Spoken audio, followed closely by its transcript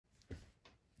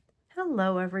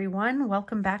Hello everyone,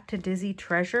 welcome back to Dizzy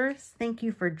Treasures. Thank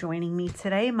you for joining me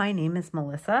today. My name is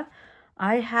Melissa.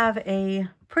 I have a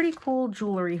pretty cool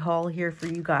jewelry haul here for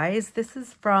you guys. This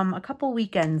is from a couple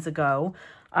weekends ago.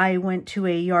 I went to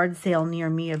a yard sale near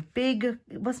me, it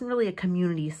wasn't really a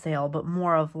community sale, but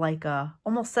more of like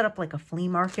almost set up like a flea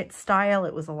market style.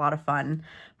 It was a lot of fun.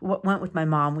 Went with my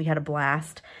mom, we had a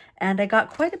blast. And I got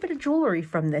quite a bit of jewelry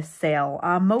from this sale.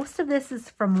 Most of this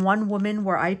is from one woman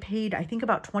where I paid, I think,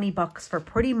 about 20 bucks for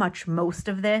pretty much most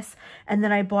of this. And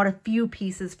then I bought a few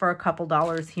pieces for a couple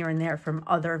dollars here and there from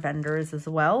other vendors as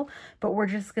well. But we're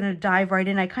just going to dive right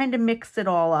in. I kind of mixed it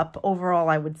all up. Overall,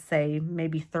 I would say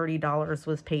maybe $30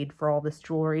 was paid for all this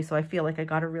jewelry. So I feel like I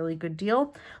got a really good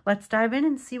deal. Let's dive in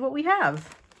and see what we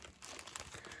have.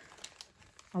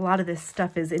 A lot of this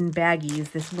stuff is in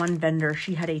baggies. This one vendor,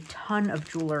 she had a ton of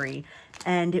jewelry,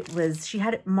 and she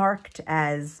had it marked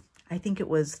as, I think it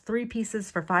was 3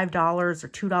 pieces for $5 or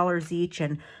 $2 each.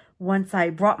 And once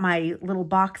I brought my little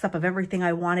box up of everything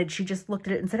I wanted, she just looked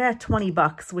at it and said, 20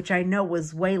 bucks, which I know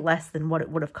was way less than what it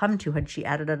would have come to had she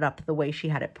added it up the way she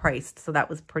had it priced. So that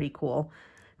was pretty cool.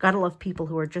 Gotta love people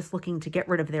who are just looking to get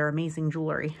rid of their amazing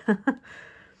jewelry.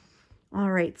 All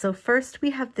right, so first we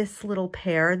have this little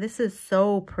pair. This is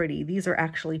so pretty. These are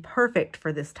actually perfect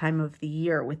for this time of the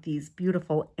year with these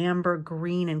beautiful amber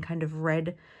green and kind of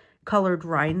red colored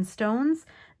rhinestones.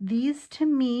 These to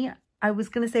me, I was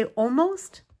going to say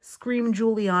almost scream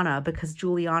Juliana because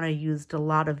Juliana used a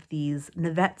lot of these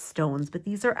Navette stones, but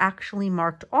these are actually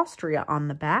marked Austria on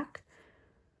the back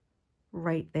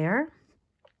right there.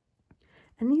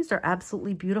 And these are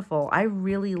absolutely beautiful. I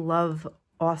really love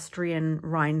Austrian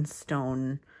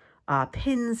rhinestone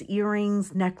pins,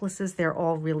 earrings, necklaces. They're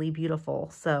all really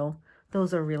beautiful. So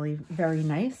those are really very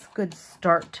nice. Good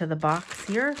start to the box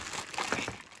here.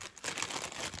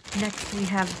 Next we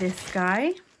have this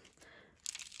guy.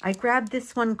 I grabbed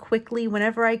this one quickly.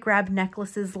 Whenever I grab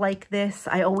necklaces like this,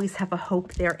 I always have a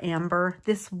hope they're amber.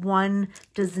 This one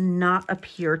does not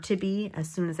appear to be. As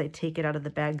soon as I take it out of the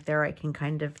bag there, I can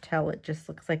kind of tell it just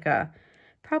looks like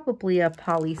probably a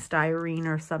polystyrene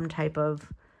or some type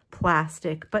of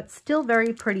plastic, but still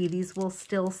very pretty. These will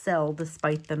still sell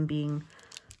despite them being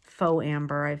faux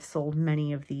amber. I've sold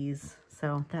many of these,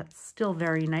 so that's still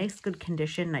very nice, good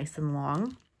condition, nice and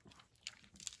long.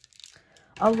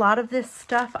 A lot of this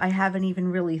stuff I haven't even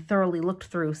really thoroughly looked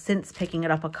through since picking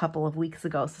it up a couple of weeks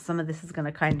ago, so some of this is going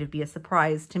to kind of be a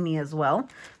surprise to me as well,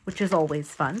 which is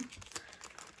always fun.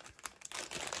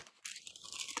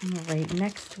 All right,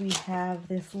 next we have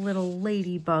this little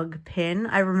ladybug pin.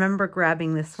 I remember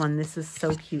grabbing this one. This is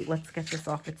so cute. Let's get this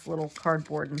off its little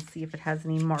cardboard and see if it has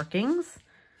any markings.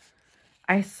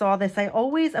 I saw this. I'm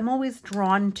always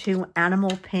drawn to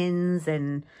animal pins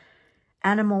and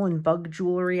animal and bug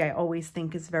jewelry. I always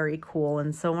think is very cool.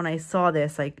 And so when I saw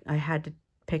this, I had to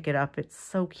pick it up. It's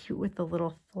so cute with the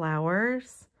little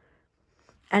flowers.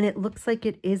 And it looks like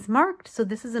it is marked. So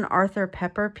this is an Arthur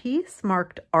Pepper piece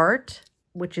marked art,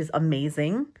 which is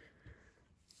amazing.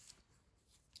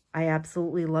 I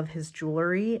absolutely love his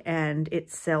jewelry and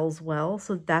it sells well.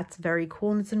 So that's very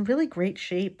cool. And it's in really great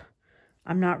shape.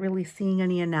 I'm not really seeing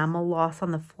any enamel loss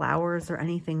on the flowers or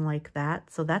anything like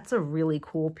that. So that's a really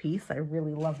cool piece. I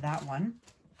really love that one.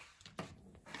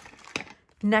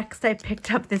 Next, I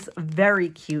picked up this very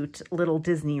cute little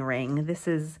Disney ring. This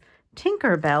is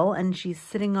Tinkerbell and she's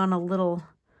sitting on a little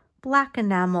black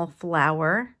enamel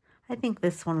flower. I think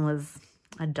this one was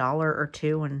 $1 or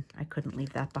 $2, and I couldn't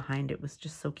leave that behind. It was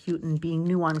just so cute, and being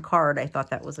new on card, I thought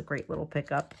that was a great little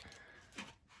pickup.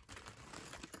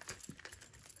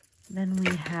 Then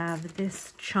we have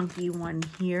this chunky one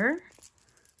here.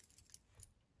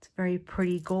 It's very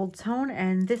pretty gold tone,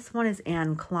 and this one is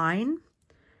Anne Klein.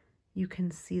 You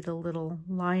can see the little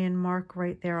lion mark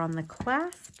right there on the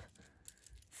clasp.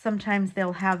 Sometimes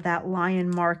they'll have that lion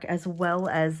mark as well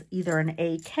as either an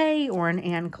AK or an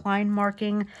Anne Klein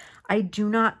marking. I do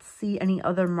not see any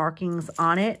other markings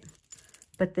on it,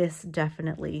 but this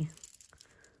definitely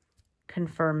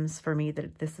confirms for me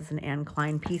that this is an Anne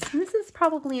Klein piece. And this is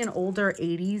probably an older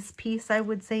 80s piece, I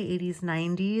would say, 80s,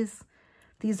 90s.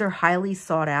 These are highly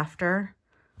sought after,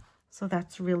 so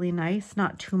that's really nice.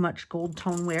 Not too much gold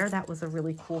tone wear. That was a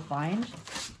really cool find.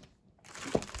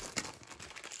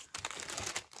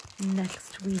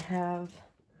 Next, we have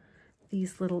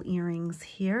these little earrings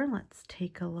here. Let's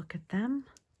take a look at them.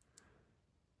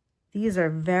 These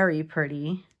are very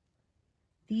pretty.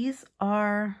 These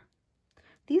are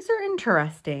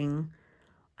interesting.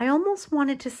 I almost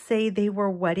wanted to say they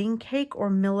were wedding cake or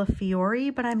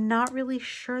Millefiori, but I'm not really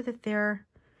sure that they're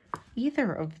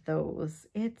either of those.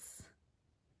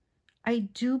 I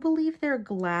do believe they're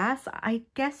glass. I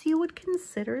guess you would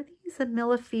consider these a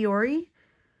Millefiori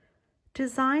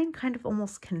design, kind of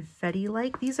almost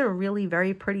confetti-like. These are really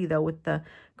very pretty though, with the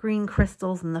green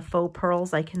crystals and the faux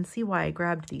pearls. I can see why I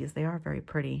grabbed these. They are very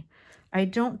pretty. I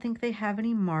don't think they have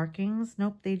any markings.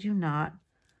 Nope, they do not.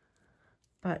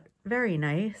 But very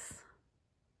nice.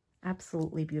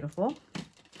 Absolutely beautiful.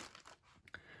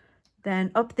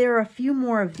 Then up there are a few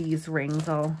more of these rings.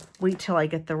 I'll wait till I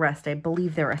get the rest. I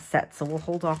believe they're a set, so we'll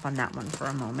hold off on that one for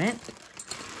a moment.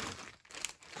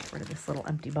 Get rid of this little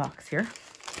empty box here.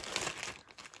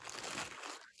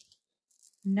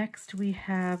 Next we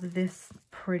have this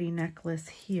pretty necklace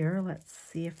here. Let's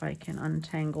see if I can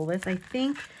untangle this. I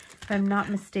think, if I'm not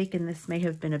mistaken, this may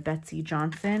have been a Betsy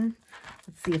Johnson.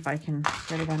 Let's see if I can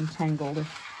get it untangled.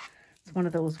 It's one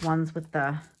of those ones with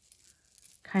the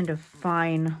kind of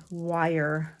fine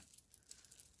wire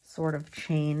sort of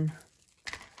chain,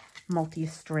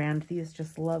 multi-strand. These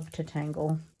just love to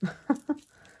tangle.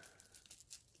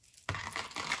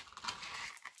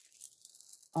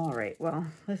 All right, well,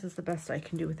 this is the best I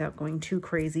can do without going too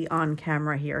crazy on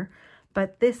camera here.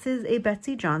 But this is a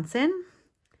Betsy Johnson.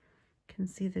 You can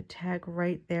see the tag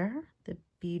right there, the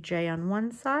BJ on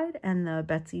one side and the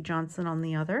Betsy Johnson on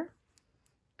the other.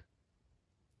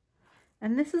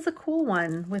 And this is a cool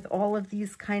one with all of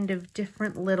these kind of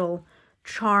different little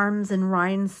charms and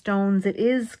rhinestones. It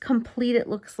is complete, it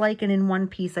looks like, and in one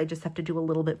piece I just have to do a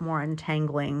little bit more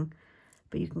untangling.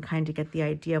 But you can kind of get the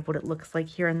idea of what it looks like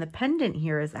here. And the pendant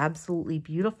here is absolutely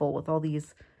beautiful with all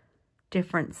these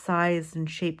different sized and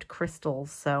shaped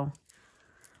crystals. So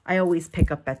I always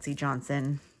pick up Betsy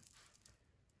Johnson.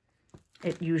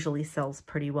 It usually sells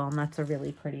pretty well, and that's a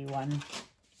really pretty one.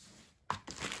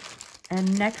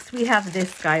 And next we have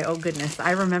this guy. Oh goodness,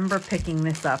 I remember picking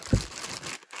this up.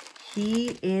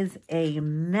 He is a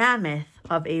mammoth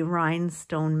of a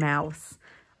rhinestone mouse.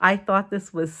 I thought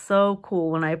this was so cool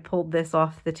when I pulled this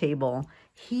off the table.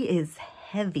 He is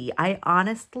heavy. I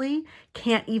honestly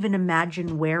can't even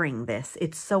imagine wearing this.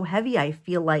 It's so heavy. I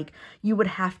feel like you would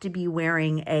have to be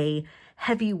wearing a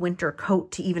heavy winter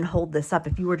coat to even hold this up.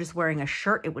 If you were just wearing a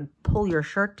shirt, it would pull your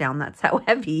shirt down. That's how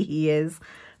heavy he is.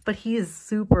 But he is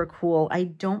super cool. I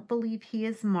don't believe he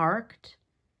is marked.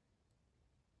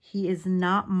 He is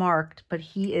not marked, but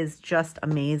he is just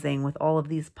amazing with all of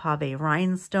these pave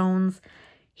rhinestones.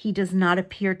 He does not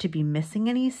appear to be missing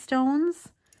any stones,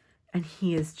 and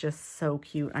he is just so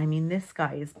cute. I mean, this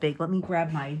guy is big. Let me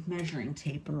grab my measuring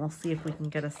tape, and we'll see if we can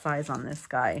get a size on this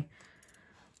guy.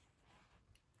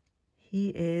 He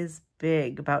is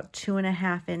big, about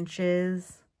 2.5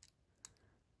 inches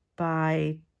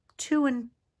by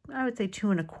I would say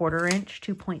 2.25 inch,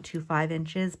 2.25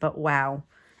 inches, but wow.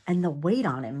 And the weight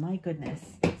on him, my goodness,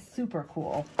 super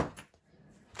cool.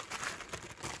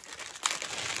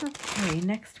 Okay,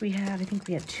 next we have, I think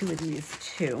we had 2 of these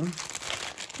too.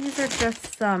 These are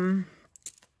just some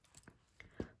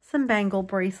bangle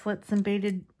bracelets, some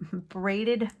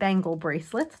braided bangle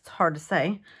bracelets. It's hard to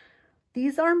say.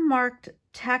 These are marked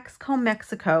Taxco,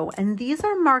 Mexico, and these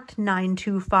are marked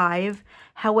 925.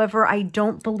 However, I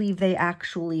don't believe they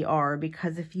actually are,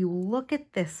 because if you look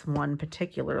at this one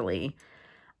particularly,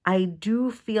 I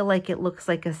do feel like it looks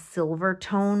like a silver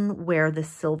tone where the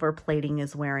silver plating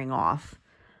is wearing off.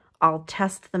 I'll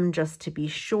test them just to be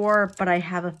sure, but I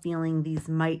have a feeling these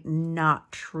might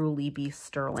not truly be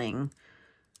sterling.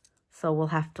 So we'll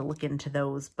have to look into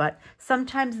those. But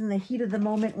sometimes in the heat of the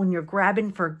moment when you're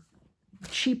grabbing for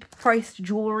cheap priced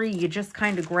jewelry, you just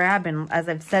kind of grab, and as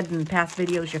I've said in past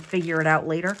videos, you figure it out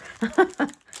later.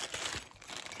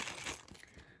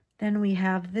 Then we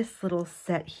have this little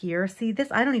set here. See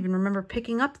this, I don't even remember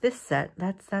picking up this set.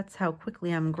 That's how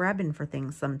quickly I'm grabbing for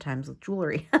things sometimes with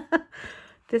jewelry.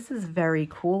 This is very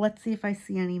cool. Let's see if I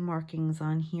see any markings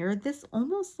on here. This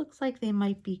almost looks like they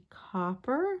might be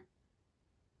copper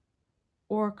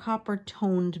or copper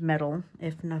toned metal,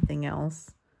 if nothing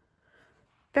else.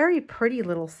 Very pretty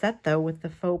little set though, with the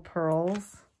faux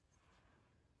pearls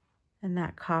and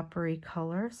that coppery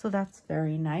color. So that's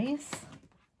very nice.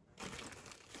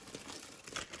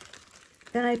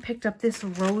 Then I picked up this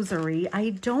rosary. I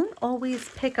don't always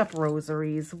pick up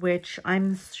rosaries, which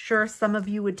I'm sure some of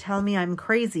you would tell me I'm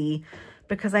crazy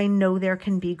because I know there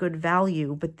can be good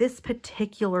value, but this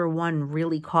particular one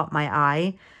really caught my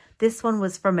eye. This one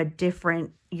was from a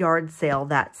different yard sale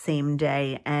that same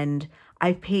day, and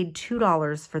I paid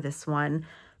 $2 for this one.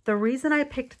 The reason I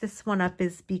picked this one up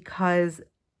is because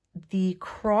the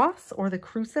cross or the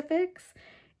crucifix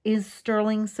is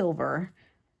sterling silver.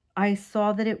 I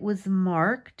saw that it was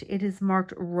marked. It is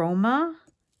marked Roma,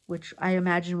 which I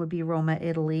imagine would be Roma,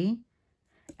 Italy.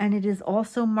 And it is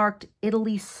also marked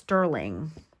Italy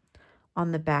Sterling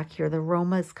on the back here. The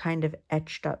Roma is kind of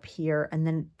etched up here, and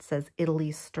then it says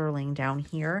Italy Sterling down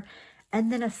here.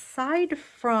 And then aside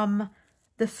from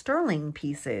the sterling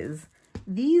pieces,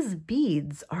 these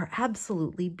beads are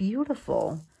absolutely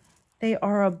beautiful. They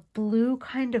are a blue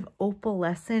kind of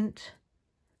opalescent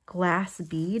glass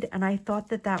bead, and I thought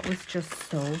that that was just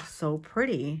so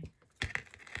pretty.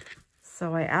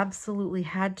 So I absolutely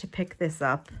had to pick this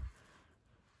up.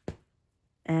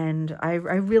 And I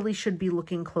really should be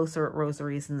looking closer at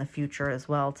rosaries in the future as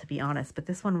well, to be honest. But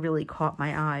this one really caught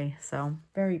my eye, so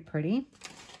very pretty.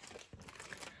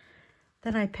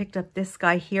 Then I picked up this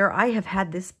guy here. I have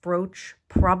had this brooch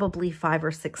probably 5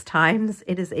 or 6 times.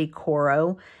 It is a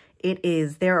Coro.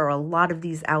 There are a lot of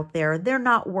these out there. They're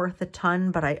not worth a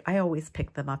ton, but I always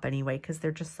pick them up anyway because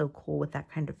they're just so cool with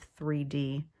that kind of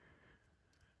 3D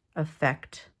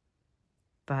effect.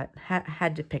 But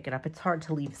had to pick it up. It's hard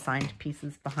to leave signed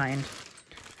pieces behind.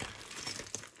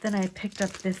 Then I picked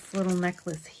up this little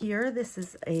necklace here. This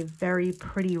is a very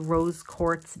pretty rose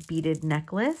quartz beaded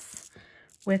necklace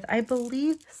with, I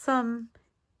believe, some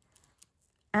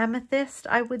amethyst,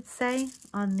 I would say,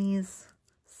 on these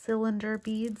cylinder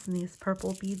beads and these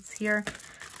purple beads here.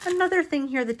 Another thing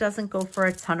here that doesn't go for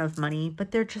a ton of money,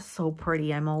 but they're just so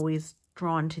pretty. I'm always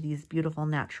drawn to these beautiful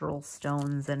natural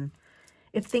stones, and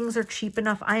if things are cheap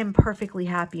enough, I am perfectly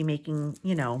happy making,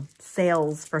 you know,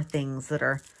 sales for things that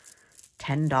are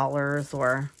 $10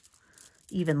 or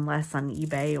even less on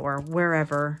eBay or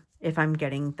wherever if I'm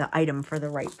getting the item for the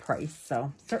right price.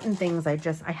 So certain things I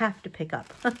have to pick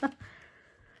up.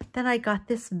 Then I got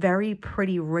this very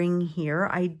pretty ring here.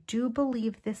 I do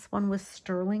believe this one was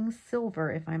sterling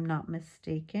silver, if I'm not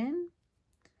mistaken.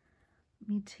 Let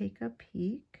me take a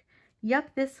peek.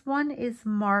 Yep, this one is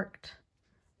marked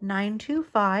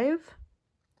 925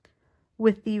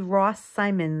 with the Ross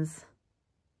Simons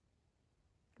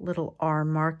little R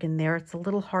mark in there. It's a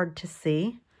little hard to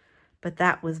see, but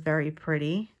that was very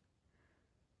pretty.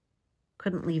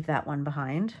 Couldn't leave that one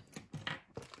behind.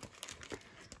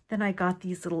 Then I got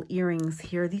these little earrings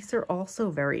here. These are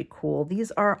also very cool. These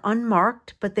are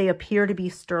unmarked, but they appear to be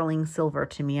sterling silver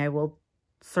to me. I will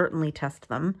certainly test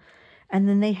them. And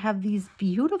then they have these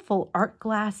beautiful art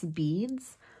glass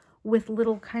beads with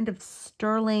little kind of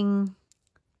sterling,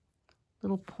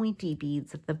 little pointy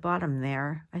beads at the bottom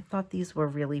there. I thought these were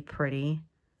really pretty.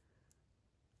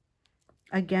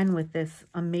 Again, with this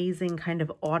amazing kind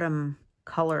of autumn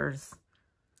colors.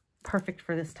 Perfect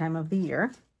for this time of the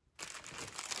year.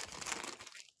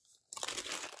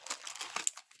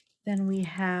 Then we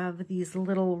have these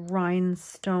little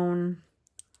rhinestone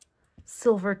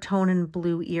silver tone and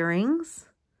blue earrings.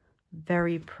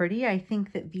 Very pretty. I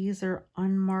think that these are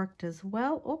unmarked as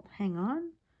well. Oh, hang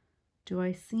on. Do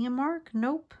I see a mark?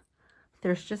 Nope.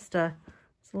 There's just a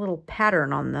little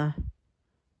pattern on the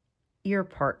ear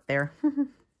part there.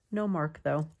 No mark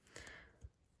though.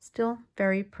 Still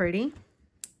very pretty.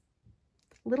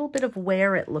 Little bit of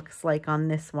wear it looks like on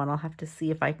this one. I'll have to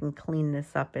see if I can clean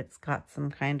this up. It's got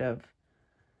some kind of,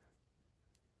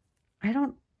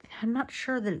 I'm not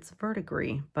sure that it's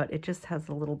verdigris, but it just has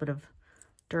a little bit of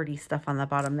dirty stuff on the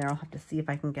bottom there. I'll have to see if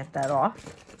I can get that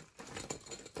off.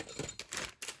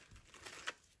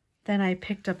 Then I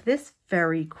picked up this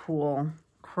very cool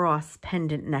cross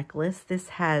pendant necklace. This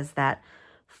has that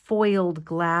foiled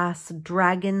glass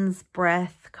dragon's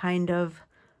breath kind of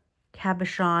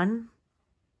cabochon.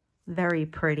 Very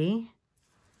pretty.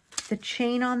 The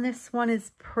chain on this one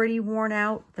is pretty worn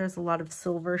out. There's a lot of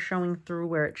silver showing through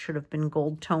where it should have been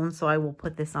gold tone, so I will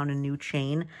put this on a new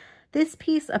chain. This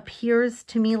piece appears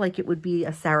to me like it would be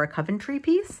a Sarah Coventry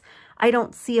piece. I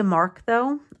don't see a mark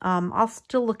though. I'll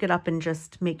still look it up and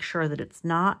just make sure that it's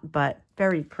not, but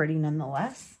very pretty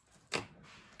nonetheless.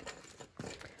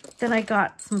 Then I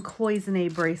got some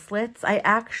cloisonne bracelets.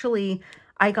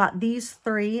 I got these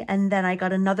 3, and then I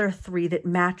got another 3 that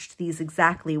matched these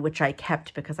exactly, which I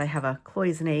kept because I have a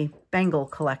cloisonne bangle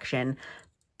collection.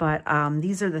 But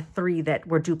these are the 3 that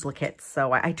were duplicates.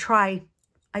 So I try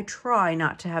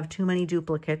not to have too many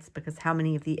duplicates because how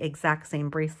many of the exact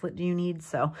same bracelet do you need?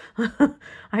 So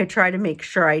I try to make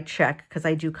sure I check because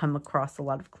I do come across a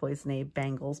lot of cloisonne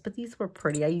bangles. But these were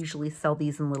pretty. I usually sell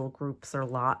these in little groups or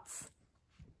lots.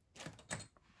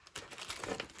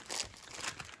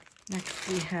 Next,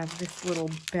 we have this little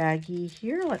baggie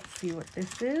here. Let's see what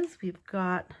this is. We've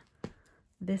got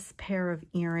this pair of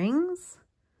earrings.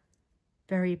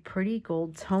 Very pretty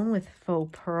gold tone with faux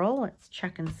pearl. Let's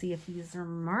check and see if these are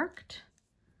marked.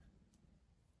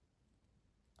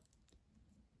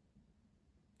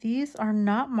 These are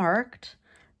not marked.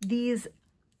 These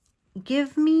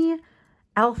give me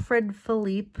Alfred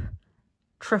Philippe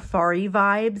Trifari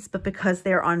vibes, but because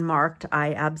they're unmarked,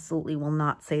 I absolutely will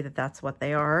not say that that's what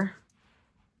they are.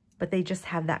 But they just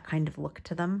have that kind of look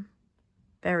to them.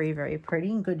 Very, very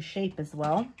pretty and good shape as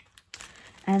well.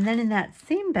 And then in that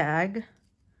same bag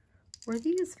were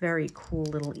these very cool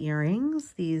little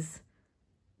earrings. These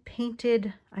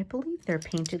painted, I believe they're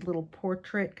painted little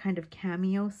portrait kind of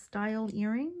cameo style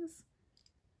earrings.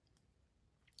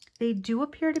 They do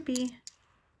appear to be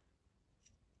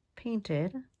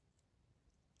painted.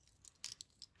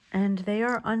 And they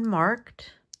are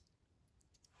unmarked,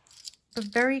 but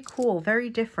very cool, very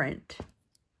different.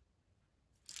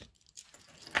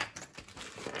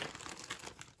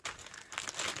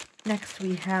 Next,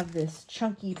 we have this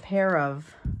chunky pair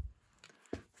of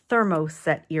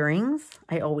thermoset earrings.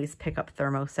 I always pick up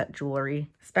thermoset jewelry,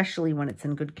 especially when it's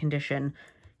in good condition.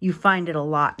 You find it a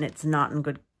lot and it's not in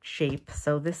good shape.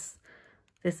 So this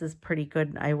is pretty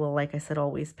good. I will, like I said,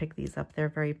 always pick these up. They're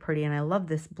very pretty, and I love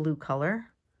this blue color.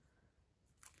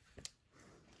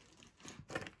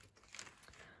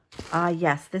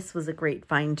 Yes, this was a great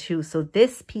find too. So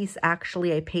this piece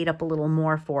actually I paid up a little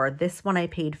more for. This one I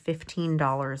paid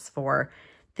 $15 for.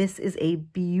 This is a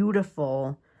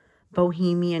beautiful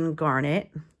Bohemian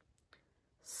garnet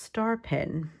star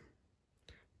pin.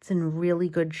 It's in really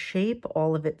good shape.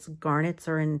 All of its garnets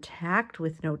are intact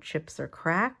with no chips or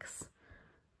cracks.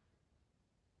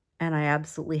 And I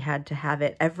absolutely had to have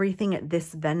it. Everything at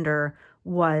this vendor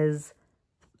was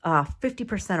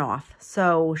 50% off.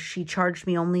 So she charged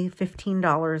me only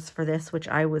 $15 for this, which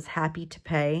I was happy to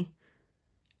pay.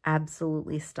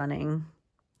 Absolutely stunning.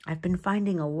 I've been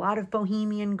finding a lot of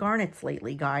Bohemian garnets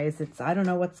lately, guys. I don't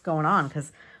know what's going on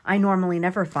because I normally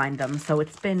never find them. So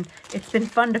it's been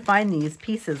fun to find these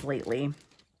pieces lately.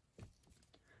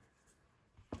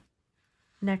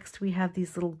 Next, we have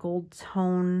these little gold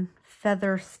tone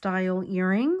feather style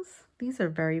earrings. These are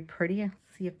very pretty.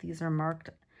 Let's see if these are marked.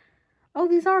 Oh,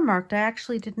 these are marked. I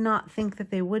actually did not think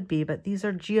that they would be, but these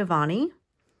are Giovanni.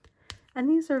 And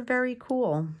these are very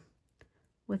cool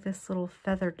with this little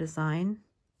feather design.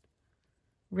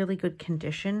 Really good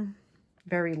condition.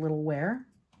 Very little wear.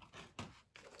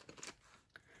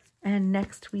 And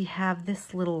next we have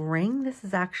this little ring. This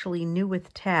is actually new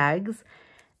with tags.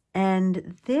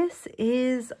 And this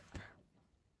is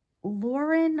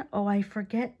Lauren. Oh, I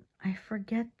forget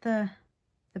the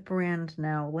brand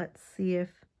now. Let's see if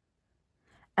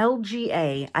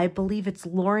LGA, I believe it's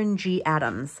Lauren G.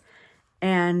 Adams.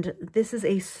 And this is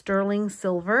a sterling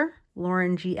silver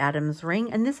Lauren G. Adams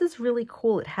ring. And this is really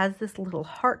cool. It has this little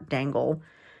heart dangle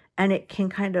and it can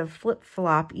kind of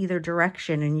flip-flop either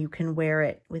direction and you can wear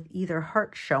it with either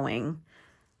heart showing.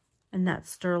 And that's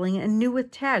sterling and new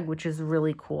with tag, which is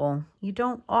really cool. You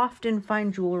don't often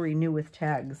find jewelry new with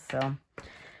tags, so.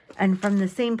 And from the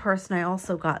same person, I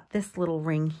also got this little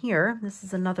ring here. This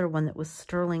is another one that was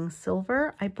sterling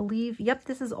silver, I believe. Yep,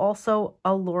 this is also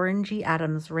a Lauren G.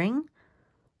 Adams ring.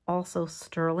 Also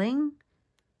sterling.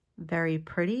 Very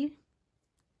pretty.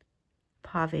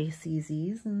 Pave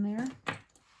CZs in there.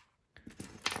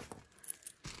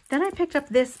 Then I picked up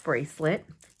this bracelet.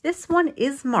 This one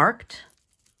is marked,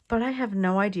 but I have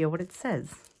no idea what it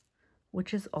says,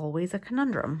 which is always a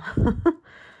conundrum.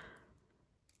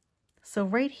 So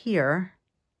right here,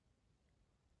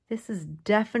 this is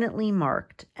definitely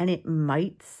marked, and it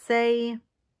might say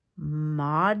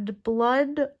Mod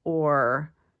Blood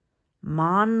or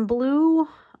Mon Blue.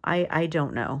 I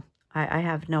don't know. I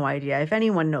have no idea. If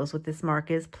anyone knows what this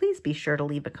mark is, please be sure to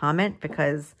leave a comment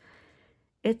because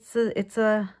it's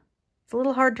a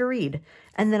little hard to read.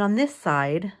 And then on this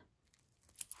side,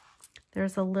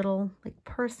 there's a little like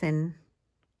person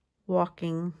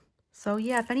walking. So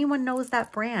yeah, if anyone knows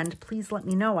that brand, please let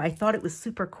me know. I thought it was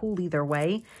super cool either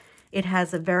way. It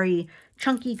has a very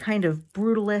chunky kind of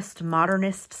brutalist,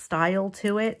 modernist style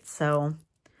to it. So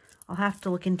I'll have to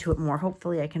look into it more.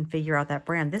 Hopefully I can figure out that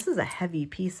brand. This is a heavy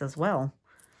piece as well.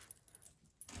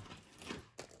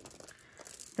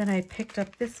 Then I picked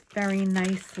up this very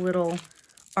nice little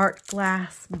art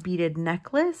glass beaded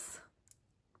necklace.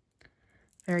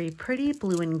 Very pretty,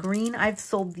 blue and green. I've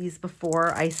sold these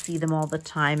before. I see them all the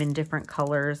time in different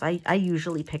colors. I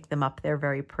usually pick them up. They're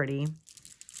very pretty.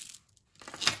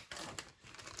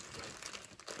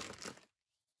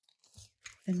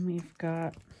 Then we've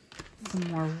got some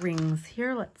more rings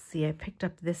here. Let's see. I picked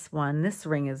up this one. This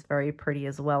ring is very pretty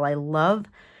as well. I love,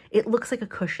 it looks like a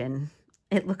cushion.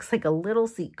 It looks like a little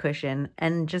seat cushion,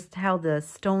 and just how the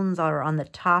stones are on the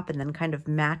top and then kind of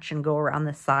match and go around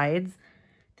the sides.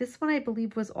 This one, I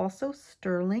believe, was also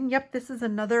sterling. Yep, this is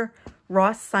another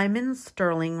Ross Simons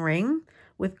sterling ring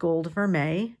with gold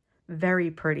vermeil. Very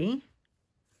pretty.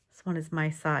 This one is my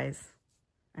size,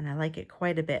 and I like it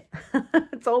quite a bit.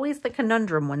 It's always the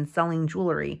conundrum when selling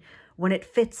jewelry, when it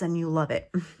fits and you love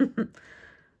it.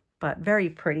 But very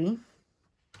pretty.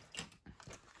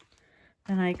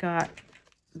 Then I got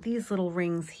these little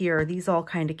rings here. These all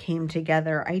kind of came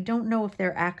together. I don't know if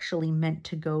they're actually meant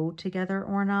to go together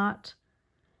or not.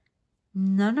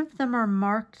 None of them are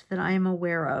marked that I am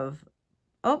aware of.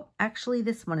 Oh, actually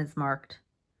this one is marked.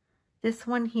 This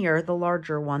one here, the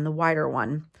larger one, the wider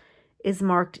one, is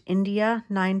marked India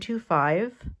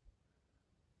 925.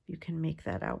 You can make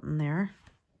that out in there.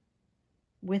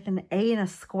 With an A and a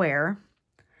square.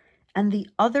 And the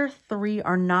other three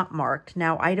are not marked.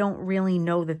 Now, I don't really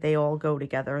know that they all go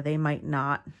together. They might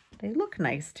not. They look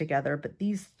nice together, but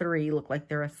these three look like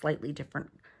they're a slightly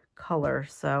different color,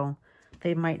 so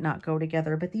they might not go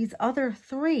together. But these other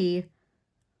three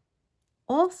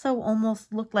also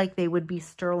almost look like they would be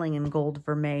sterling and gold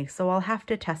vermeil, so I'll have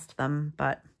to test them,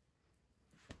 but...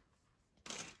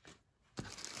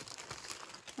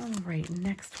 All right,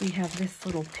 next we have this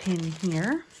little pin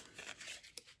here.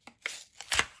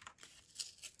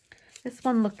 This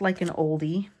one looked like an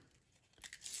oldie,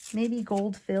 maybe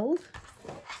gold filled.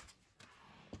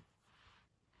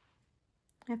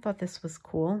 I thought this was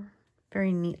cool.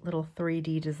 Very neat little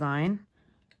 3D design.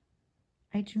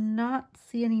 I do not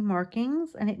see any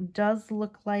markings, and it does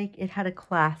look like it had a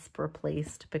clasp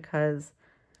replaced because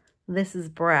this is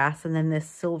brass, and then this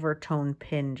silver tone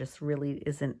pin just really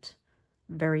isn't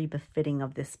very befitting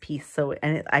of this piece. So,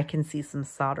 and I can see some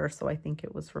solder, so I think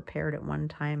it was repaired at one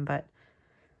time, but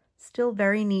still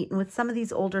very neat. And with some of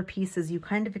these older pieces, you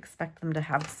kind of expect them to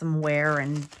have some wear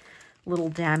and little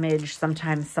damage.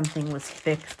 Sometimes something was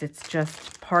fixed. It's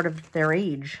just part of their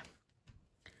age.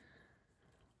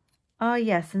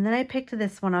 Yes, and then I picked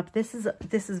this one up. This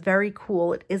is very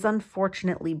cool. It is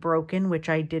unfortunately broken, which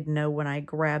I did know when I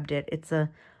grabbed it. It's a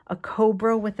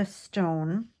cobra with a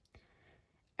stone,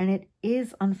 and it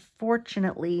is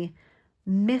unfortunately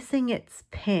missing its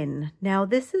pin. Now,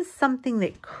 this is something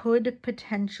that could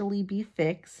potentially be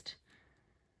fixed.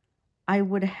 I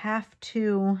would have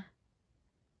to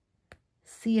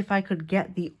see if I could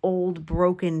get the old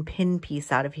broken pin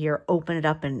piece out of here, open it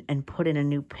up and put in a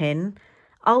new pin.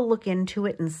 I'll look into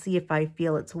it and see if I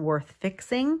feel it's worth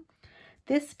fixing.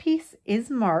 This piece is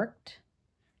marked.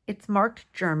 It's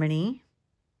marked Germany.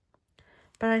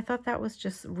 But I thought that was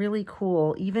just really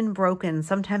cool. Even broken,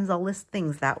 sometimes I'll list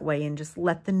things that way and just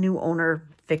let the new owner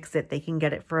fix it. They can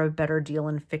get it for a better deal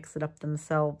and fix it up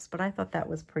themselves. But I thought that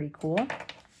was pretty cool.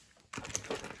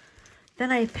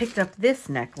 Then I picked up this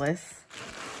necklace.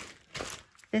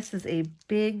 This is a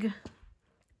big,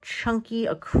 chunky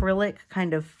acrylic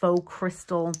kind of faux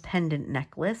crystal pendant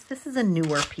necklace. This is a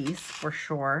newer piece for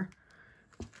sure.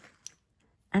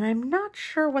 And I'm not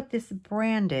sure what this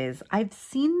brand is. I've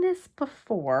seen this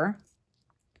before,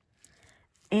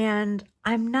 and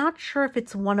I'm not sure if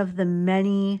it's one of the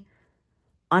many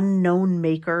unknown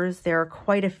makers. There are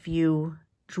quite a few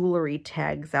jewelry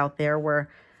tags out there where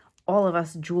all of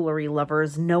us jewelry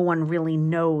lovers, no one really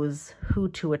knows who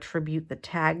to attribute the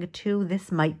tag to.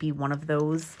 This might be one of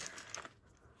those.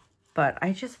 But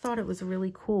I just thought it was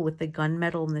really cool with the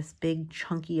gunmetal and this big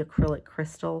chunky acrylic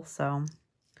crystal, so...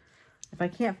 if I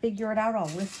can't figure it out,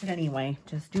 I'll list it anyway.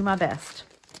 Just do my best.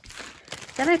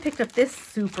 Then I picked up this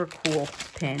super cool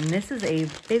pin. This is a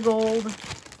big old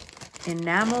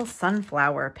enamel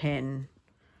sunflower pin.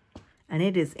 And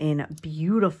it is in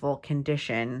beautiful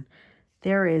condition.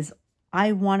 There is,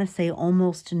 I want to say,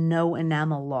 almost no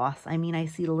enamel loss. I mean, I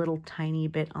see a little tiny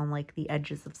bit on like the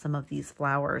edges of some of these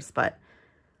flowers, but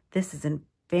this is in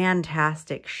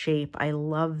fantastic shape. I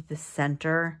love the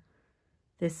center.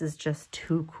 This is just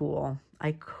too cool.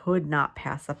 I could not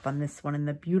pass up on this one in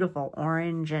the beautiful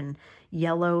orange and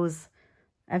yellows.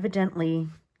 Evidently,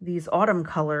 these autumn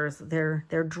colors, they're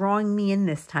drawing me in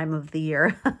this time of the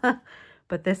year.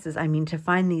 But this is, I mean, to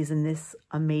find these in this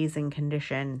amazing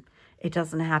condition, it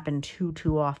doesn't happen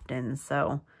too often.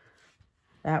 So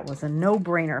that was a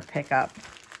no-brainer pickup.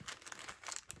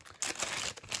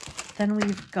 Then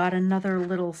we've got another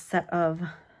little set of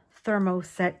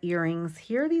thermoset earrings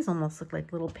here. These almost look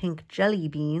like little pink jelly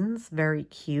beans. Very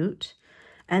cute.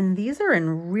 And these are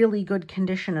in really good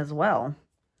condition as well.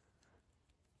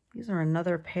 These are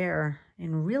another pair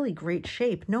in really great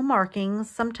shape. No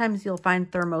markings. Sometimes you'll find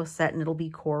thermoset and it'll be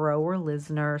Coro or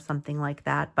Lisner or something like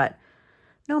that, but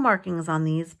no markings on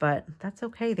these, but that's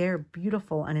okay. They're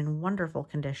beautiful and in wonderful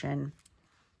condition.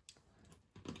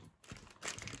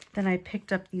 Then I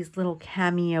picked up these little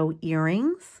cameo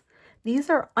earrings. These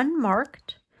are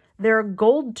unmarked. They're a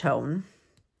gold tone,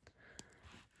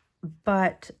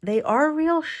 but they are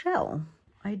real shell.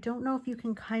 I don't know if you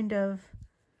can kind of,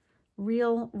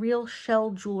 real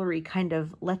shell jewelry kind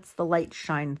of lets the light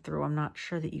shine through. I'm not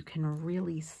sure that you can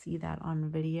really see that on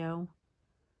video.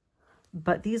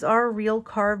 But these are real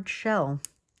carved shell.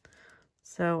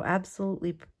 So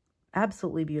absolutely,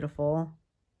 absolutely beautiful.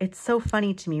 It's so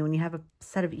funny to me when you have a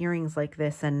set of earrings like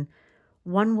this and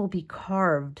one will be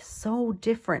carved so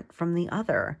different from the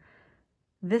other.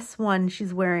 This one,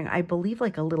 she's wearing, I believe,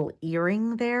 like a little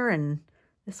earring there, and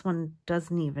this one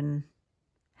doesn't even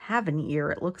have an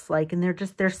ear, it looks like, and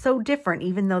they're so different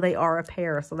even though they are a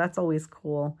pair, so that's always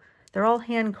cool. They're all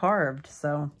hand carved,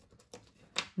 so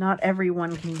not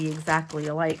everyone can be exactly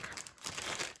alike.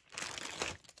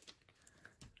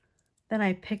 Then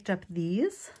I picked up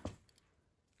these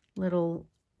little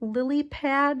lily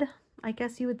pad, I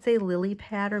guess you would say lily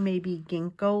pad, or maybe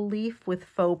ginkgo leaf with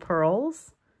faux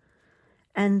pearls.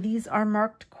 And these are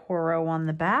marked Coro on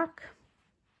the back.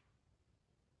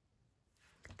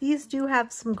 These do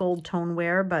have some gold tone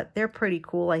wear, but they're pretty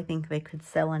cool. I think they could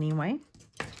sell anyway.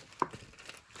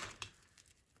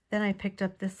 Then I picked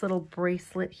up this little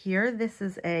bracelet here. This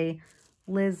is a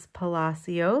Liz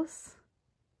Palacios.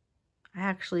 I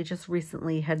actually just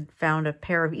recently had found a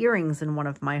pair of earrings in one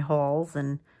of my hauls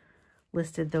and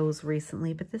listed those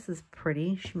recently, but this is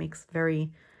pretty. She makes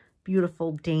very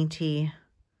beautiful, dainty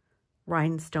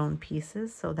rhinestone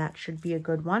pieces, so that should be a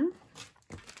good one.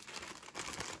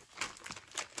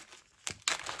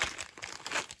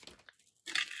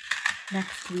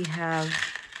 Next we have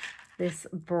this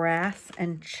brass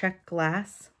and check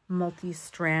glass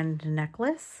multi-strand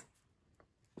necklace.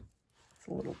 It's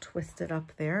a little twisted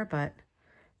up there, but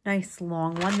nice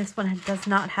long one. This one does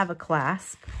not have a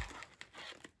clasp,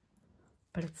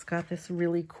 but it's got this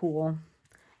really cool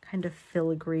kind of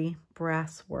filigree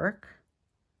brass work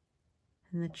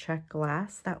in the check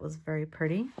glass. That was very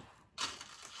pretty.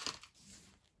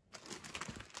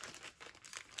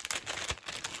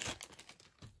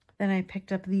 Then I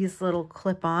picked up these little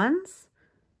clip-ons,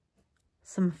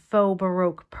 some faux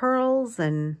Baroque pearls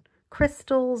and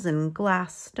crystals and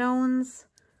glass stones.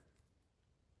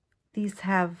 These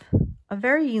have a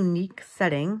very unique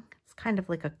setting. It's kind of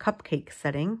like a cupcake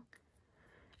setting.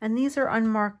 And these are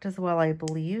unmarked as well, I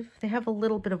believe. They have a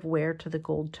little bit of wear to the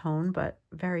gold tone, but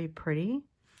very pretty.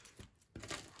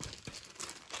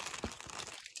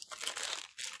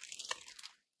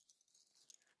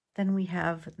 Then we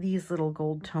have these little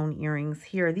gold tone earrings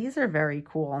here. These are very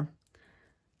cool.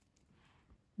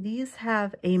 These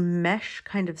have a mesh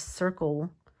kind of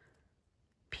circle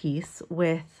piece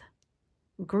with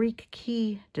Greek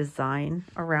key design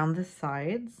around the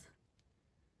sides.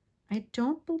 I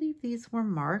don't believe these were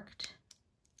marked.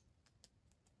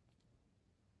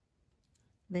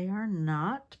 They are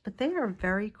not, but they are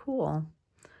very cool.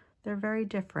 They're very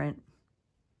different.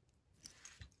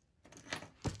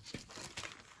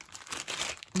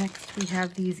 Next, we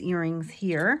have these earrings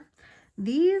here.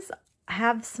 These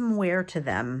have some wear to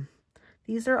them.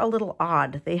 These are a little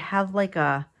odd. They have like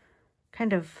a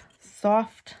kind of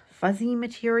soft, fuzzy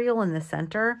material in the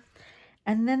center.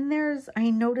 And then there's, I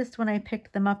noticed when I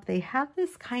picked them up, they have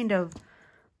this kind of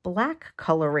black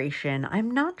coloration.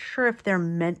 I'm not sure if they're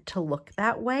meant to look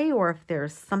that way or if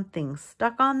there's something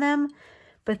stuck on them,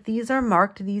 but these are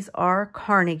marked. These are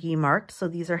Carnegie marked, so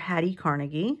these are Hattie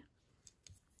Carnegie.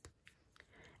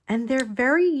 And they're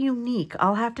very unique.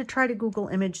 I'll have to try to Google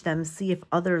image them, see if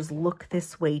others look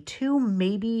this way too.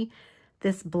 Maybe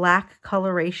this black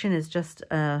coloration is just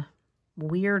a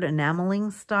weird enameling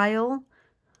style.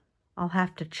 I'll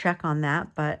have to check on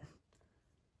that, but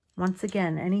once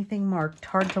again, anything marked,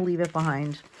 hard to leave it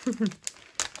behind.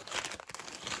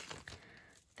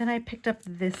 Then I picked up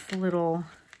this little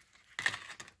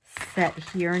set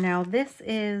here. Now this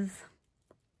is,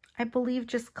 I believe,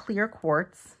 just clear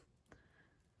quartz.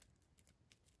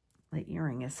 The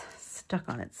earring is stuck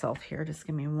on itself here. Just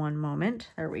give me one moment.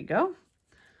 There we go.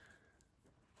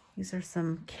 These are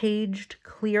some caged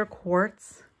clear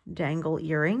quartz dangle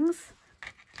earrings.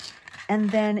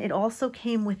 And then it also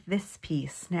came with this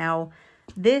piece. Now,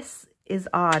 this is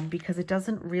odd because it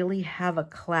doesn't really have a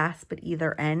clasp at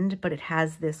either end, but it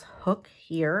has this hook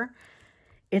here.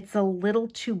 It's a little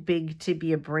too big to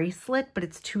be a bracelet, but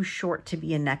it's too short to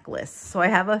be a necklace. So I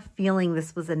have a feeling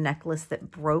this was a necklace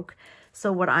that broke.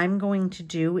 So what I'm going to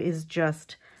do is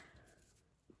just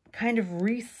kind of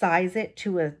resize it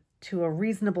to a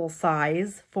reasonable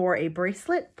size for a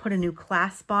bracelet, put a new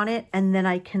clasp on it, and then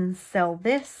I can sell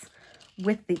this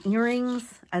with the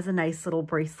earrings as a nice little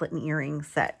bracelet and earring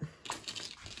set.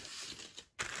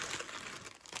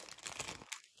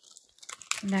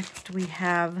 Next, we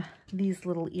have these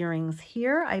little earrings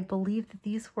here. I believe that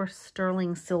these were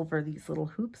sterling silver, these little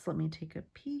hoops. Let me take a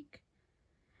peek.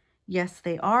 Yes,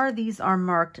 they are. These are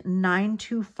marked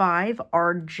 925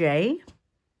 RJ.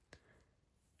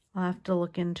 I'll have to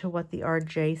look into what the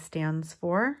RJ stands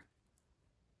for.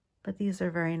 But these are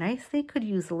very nice. They could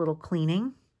use a little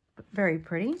cleaning, but very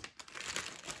pretty.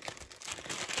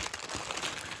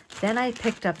 Then I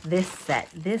picked up this set.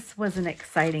 This was an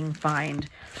exciting find.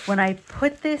 When I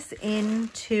put this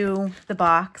into the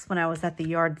box when I was at the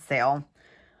yard sale,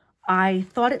 I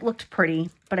thought it looked pretty,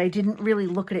 but I didn't really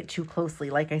look at it too closely.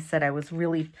 Like I said, I was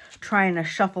really trying to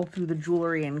shuffle through the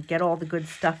jewelry and get all the good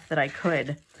stuff that I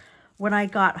could. When I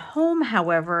got home,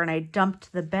 however, and I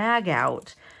dumped the bag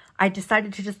out, I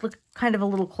decided to just look kind of a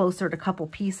little closer at a couple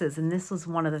pieces, and this was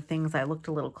one of the things I looked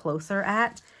a little closer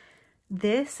at.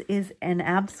 This is an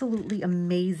absolutely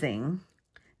amazing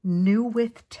new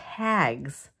with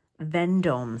tags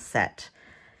Vendome set.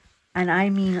 And I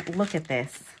mean, look at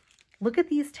this. Look at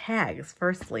these tags,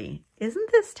 firstly.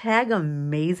 Isn't this tag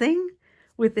amazing?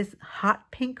 With this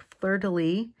hot pink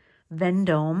fleur-de-lis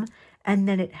Vendome, and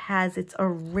then it has its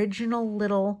original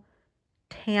little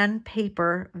tan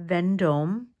paper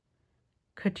Vendome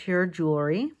couture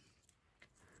jewelry.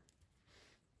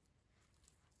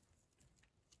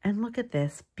 And look at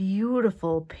this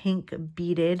beautiful pink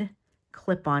beaded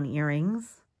clip-on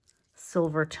earrings,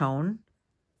 silver tone.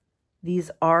 These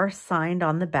are signed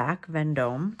on the back,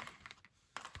 Vendome.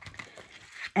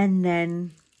 And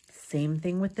then same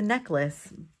thing with the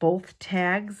necklace, both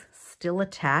tags still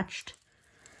attached.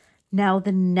 Now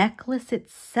the necklace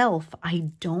itself,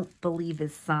 I don't believe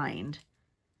is signed.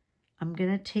 I'm going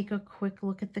to take a quick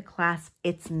look at the clasp.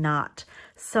 It's not.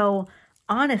 So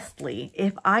honestly,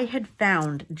 if I had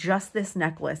found just this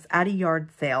necklace at a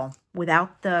yard sale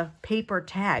without the paper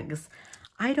tags,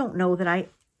 I don't know that I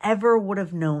ever would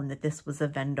have known that this was a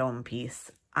Vendome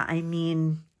piece. I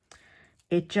mean,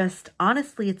 it just,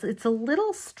 honestly, it's a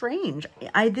little strange.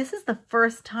 This is the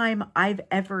first time I've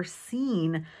ever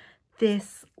seen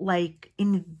this like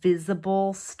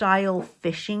invisible style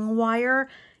fishing wire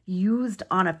used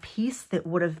on a piece that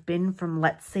would have been from,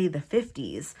 let's say, the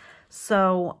 50s.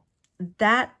 So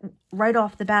that right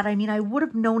off the bat, I mean, I would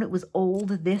have known it was old.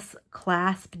 This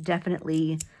clasp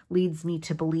definitely leads me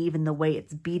to believe in the way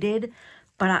it's beaded,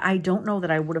 but I don't know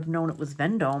that I would have known it was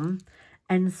Vendome.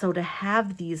 And so to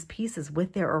have these pieces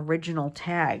with their original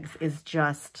tags is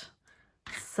just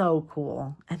so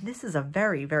cool. And this is a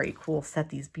very, very cool set,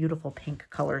 these beautiful pink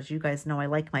colors. You guys know I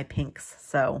like my pinks,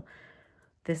 so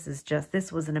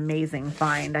this was an amazing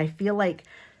find. I feel like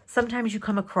sometimes you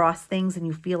come across things and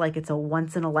you feel like it's a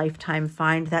once-in-a-lifetime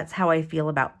find. That's how I feel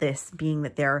about this, being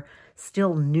that they're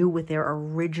still new with their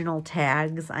original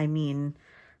tags. I mean,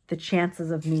 the chances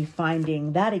of me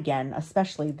finding that again,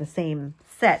 especially the same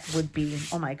set, would be,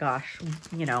 oh my gosh,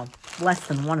 you know, less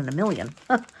than 1 in a million.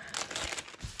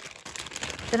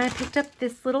 Then I picked up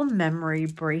this little memory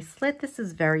bracelet. This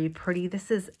is very pretty.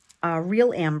 This is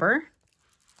real amber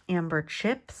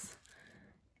chips.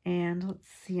 And let's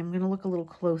see, I'm going to look a little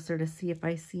closer to see if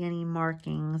I see any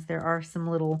markings. There are some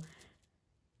little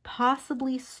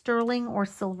possibly sterling or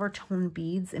silver tone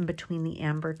beads in between the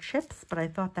amber chips, but I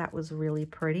thought that was really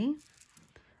pretty.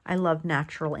 I love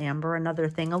natural amber. Another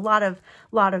thing, a lot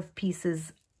of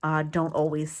pieces don't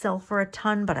always sell for a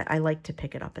ton, but I like to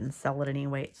pick it up and sell it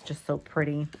anyway. It's just so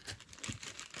pretty.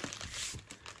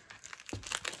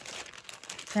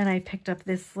 Then I picked up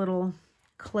this little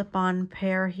clip-on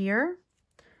pair here.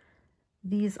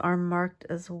 These are marked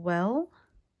as well.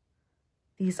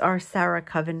 These are Sarah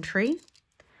Coventry.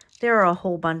 There are a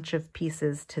whole bunch of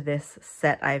pieces to this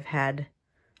set. I've had,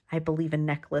 I believe, a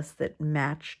necklace that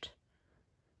matched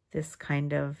this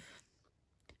kind of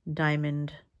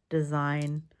diamond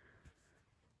design.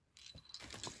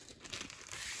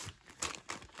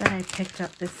 Then I picked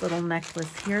up this little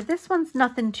necklace here. This one's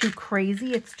nothing too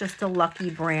crazy. It's just a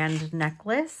Lucky Brand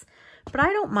necklace, but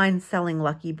I don't mind selling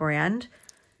Lucky Brand.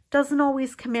 Doesn't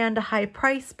always command a high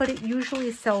price, but it usually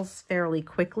sells fairly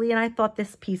quickly. And I thought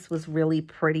this piece was really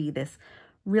pretty. This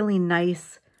really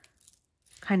nice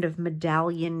kind of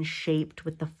medallion shaped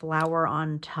with the flower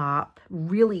on top.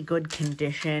 Really good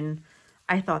condition.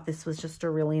 I thought this was just a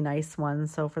really nice one.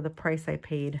 So for the price I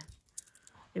paid,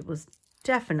 it was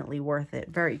definitely worth it.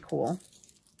 Very cool.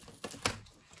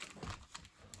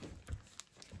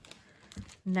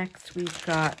 Next, we've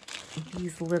got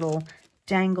these little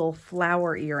dangle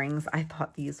flower earrings. I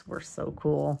thought these were so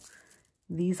cool.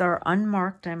 These are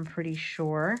unmarked, I'm pretty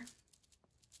sure.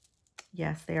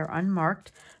 Yes, they are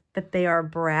unmarked, but they are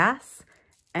brass,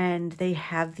 and they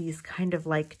have these kind of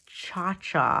like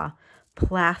cha-cha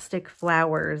plastic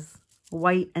flowers,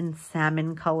 white and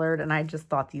salmon colored, and I just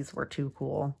thought these were too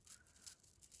cool.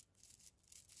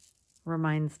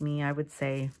 Reminds me, I would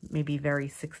say, maybe very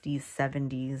 60s,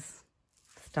 70s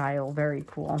style. Very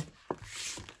cool.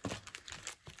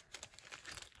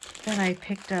 Then I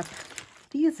picked up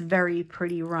these very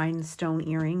pretty rhinestone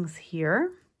earrings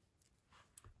here.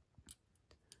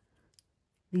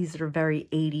 These are very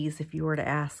 80s if you were to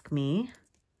ask me.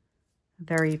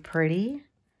 Very pretty.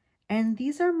 And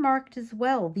these are marked as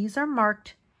well. These are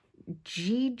marked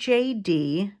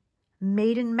GJD,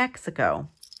 made in Mexico.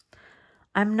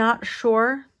 I'm not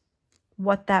sure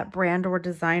what that brand or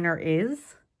designer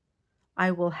is.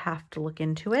 I will have to look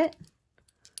into it.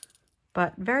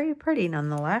 But very pretty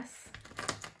nonetheless.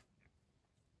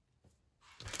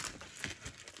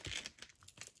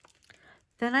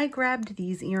 Then I grabbed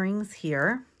these earrings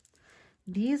here.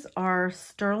 These are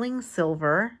sterling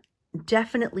silver,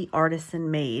 definitely artisan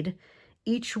made.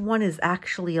 Each one is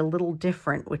actually a little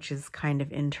different, which is kind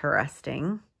of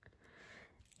interesting.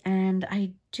 And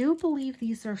I do believe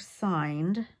these are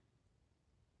signed.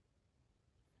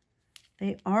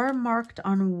 They are marked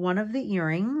on one of the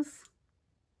earrings.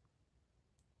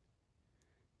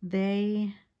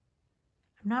 I'm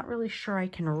not really sure I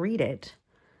can read it.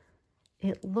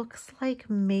 It looks like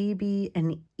maybe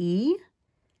an E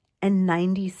and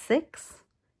 96.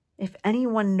 If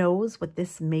anyone knows what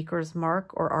this maker's mark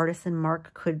or artisan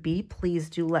mark could be, please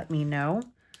do let me know.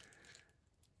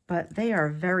 But they are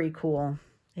very cool.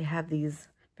 They have these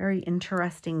very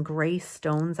interesting gray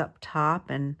stones up top,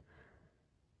 and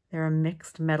they're a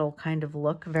mixed metal kind of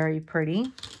look. Very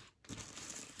pretty.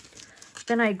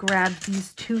 Then I grabbed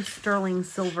these two sterling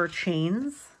silver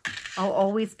chains. I'll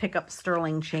always pick up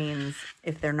sterling chains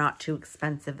if they're not too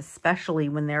expensive, especially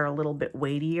when they're a little bit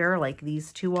weightier like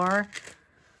these two are.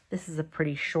 This is a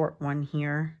pretty short one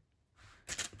here.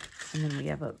 And then we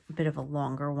have a bit of a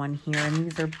longer one here. And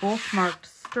these are both marked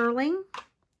sterling.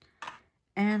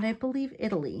 And I believe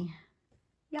Italy.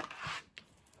 Yep.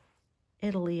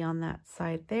 Italy on that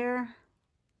side there.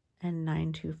 And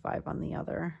 925 on the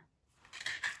other.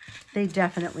 They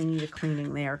definitely need a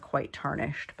cleaning. They are quite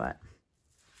tarnished, but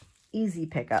easy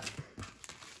pickup.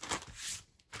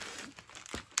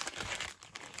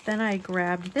 Then I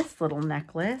grabbed this little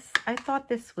necklace. I thought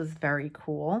this was very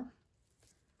cool.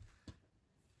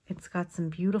 It's got some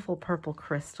beautiful purple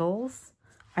crystals.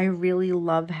 I really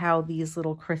love how these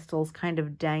little crystals kind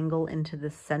of dangle into the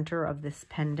center of this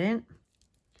pendant.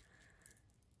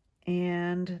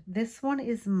 And this one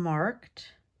is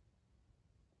marked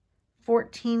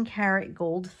 14 karat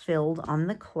gold filled on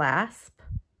the clasp.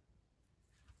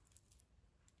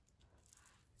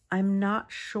 I'm not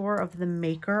sure of the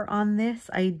maker on this.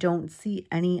 I don't see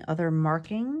any other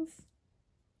markings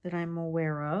that I'm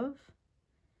aware of.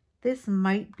 This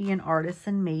might be an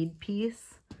artisan made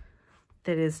piece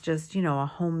that is just, you know, a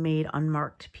homemade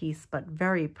unmarked piece, but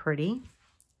very pretty.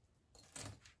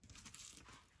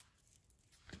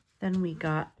 Then we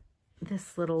got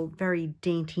this little very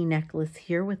dainty necklace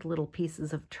here with little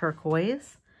pieces of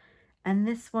turquoise. And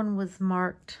this one was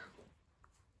marked,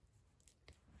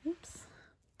 oops,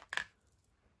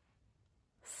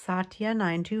 Satya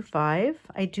 925.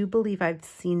 I do believe I've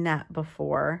seen that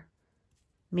before.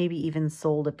 Maybe even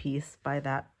sold a piece by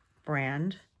that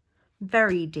brand.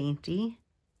 Very dainty.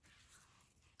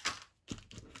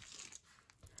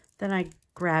 Then I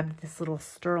grabbed this little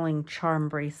sterling charm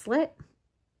bracelet.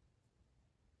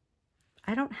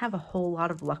 I don't have a whole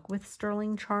lot of luck with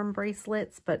sterling charm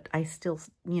bracelets, but I still,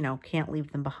 you know, can't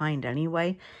leave them behind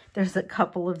anyway. There's a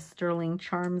couple of sterling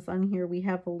charms on here. We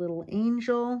have a little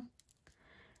angel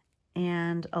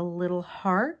and a little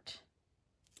heart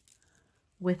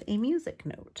with a music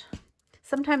note.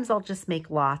 Sometimes I'll just make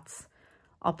lots.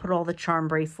 I'll put all the charm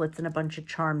bracelets and a bunch of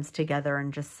charms together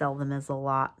and just sell them as a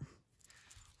lot.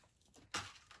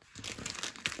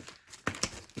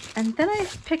 And then I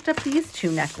picked up these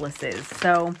two necklaces.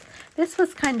 So this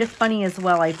was kind of funny as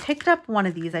well. I picked up one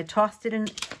of these. I tossed it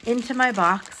into my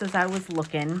box as I was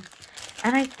looking,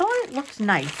 and I thought it looked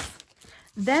nice.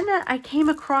 Then I came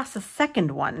across a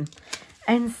second one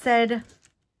and said,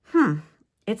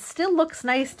 it still looks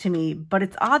nice to me, but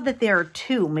it's odd that there are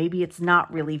two. Maybe it's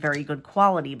not really very good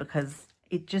quality, because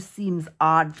it just seems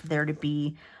odd for there to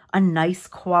be a nice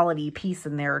quality piece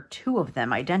and there are two of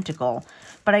them identical.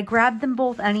 But I grabbed them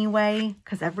both anyway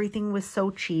because everything was so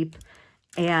cheap,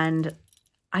 and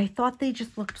I thought they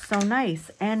just looked so nice,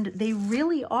 and they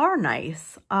really are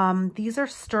nice. These are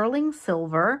sterling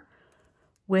silver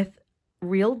with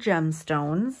real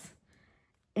gemstones,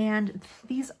 and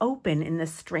these open in the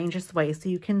strangest way. So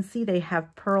you can see they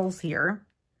have pearls here.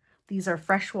 These are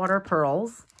freshwater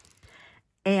pearls.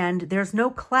 And there's no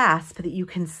clasp that you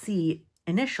can see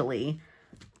initially,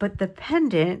 but the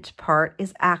pendant part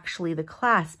is actually the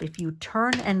clasp. If you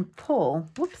turn and pull,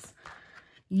 whoops,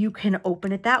 you can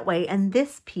open it that way. And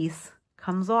this piece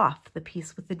comes off, the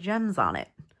piece with the gems on it.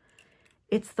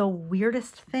 It's the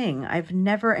weirdest thing. I've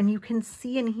never, and you can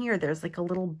see in here, there's like a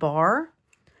little bar,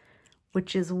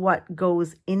 which is what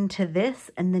goes into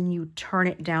this, and then you turn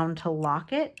it down to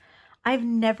lock it. I've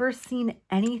never seen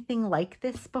anything like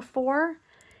this before.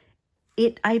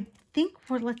 I think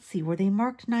let's see, were they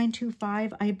marked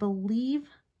 925? I believe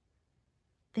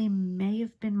they may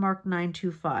have been marked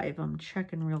 925. I'm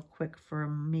checking real quick for a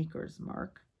maker's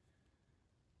mark.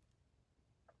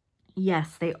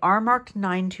 Yes, they are marked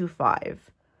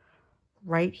 925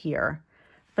 right here,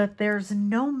 but there's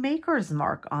no maker's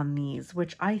mark on these,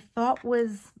 which I thought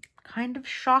was kind of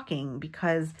shocking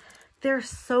because they're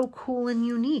so cool and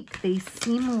unique. They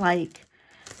seem like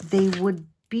they would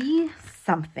be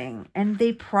something, and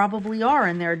they probably are,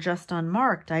 and they're just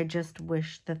unmarked. I just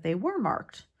wish that they were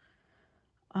marked.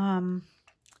 Trying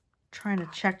to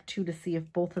check too to see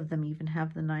if both of them even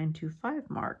have the 925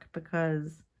 mark,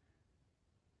 because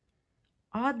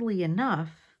oddly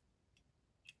enough,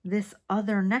 this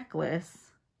other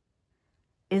necklace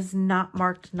is not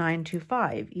marked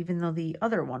 925, even though the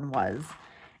other one was.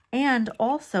 And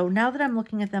also, now that I'm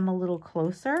looking at them a little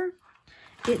closer,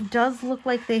 it does look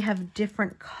like they have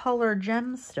different color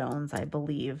gemstones, I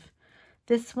believe.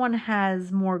 This one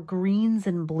has more greens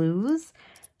and blues.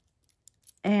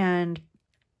 And,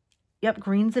 yep,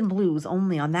 greens and blues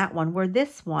only on that one, where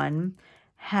this one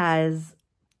has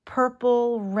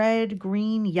purple, red,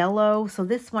 green, yellow. So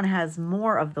this one has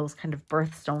more of those kind of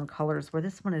birthstone colors, where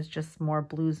this one is just more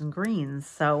blues and greens.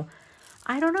 So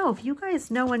I don't know if you guys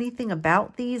know anything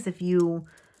about these, if you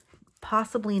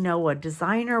possibly know a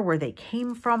designer, where they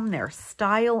came from, their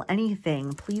style,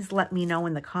 anything, please let me know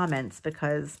in the comments,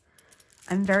 because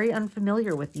I'm very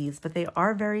unfamiliar with these, but they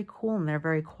are very cool and they're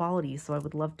very quality. So I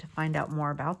would love to find out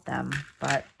more about them.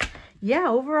 But yeah,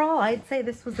 overall, I'd say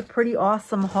this was a pretty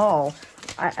awesome haul.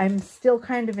 I'm still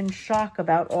kind of in shock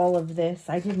about all of this.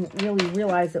 I didn't really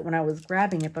realize it when I was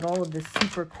grabbing it, but all of this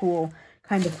super cool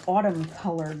kind of autumn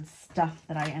colored stuff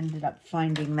that I ended up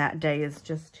finding that day is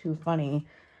just too funny.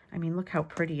 I mean, look how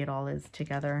pretty it all is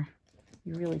together.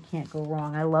 You really can't go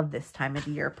wrong. I love this time of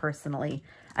the year personally.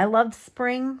 I love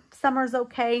spring. Summer's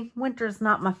okay. Winter's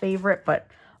not my favorite, but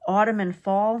autumn and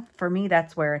fall, for me,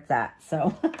 that's where it's at.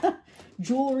 So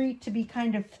jewelry to be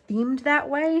kind of themed that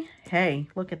way. Hey,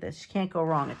 look at this. You can't go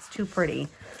wrong. It's too pretty.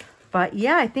 But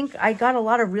yeah, I think I got a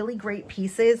lot of really great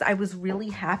pieces. I was really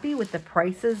happy with the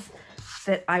prices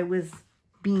that I was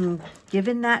being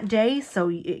given that day. So,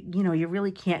 you know, you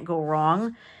really can't go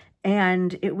wrong.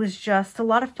 And it was just a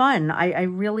lot of fun. I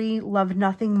really love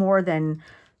nothing more than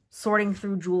sorting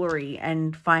through jewelry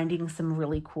and finding some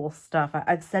really cool stuff.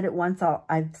 I've said it once,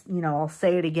 I'll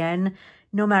say it again.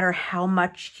 No matter how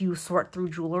much you sort through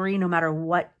jewelry, no matter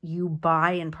what you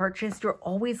buy and purchase, you're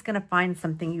always going to find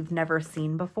something you've never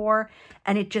seen before.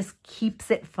 And it just keeps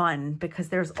it fun because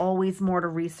there's always more to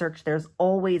research. There's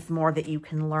always more that you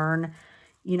can learn.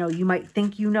 You know, you might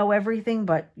think you know everything,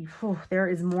 but there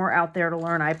is more out there to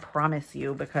learn, I promise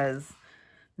you, because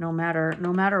no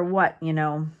matter what, you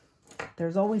know,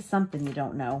 there's always something you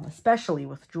don't know, especially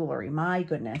with jewelry. My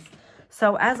goodness.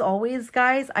 So as always,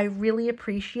 guys, I really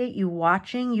appreciate you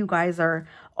watching. You guys are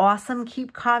awesome.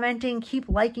 Keep commenting, keep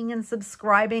liking and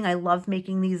subscribing. I love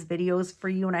making these videos for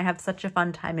you, and I have such a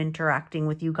fun time interacting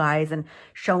with you guys and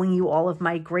showing you all of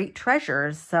my great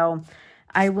treasures. So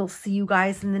I will see you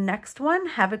guys in the next one.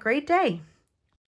 Have a great day.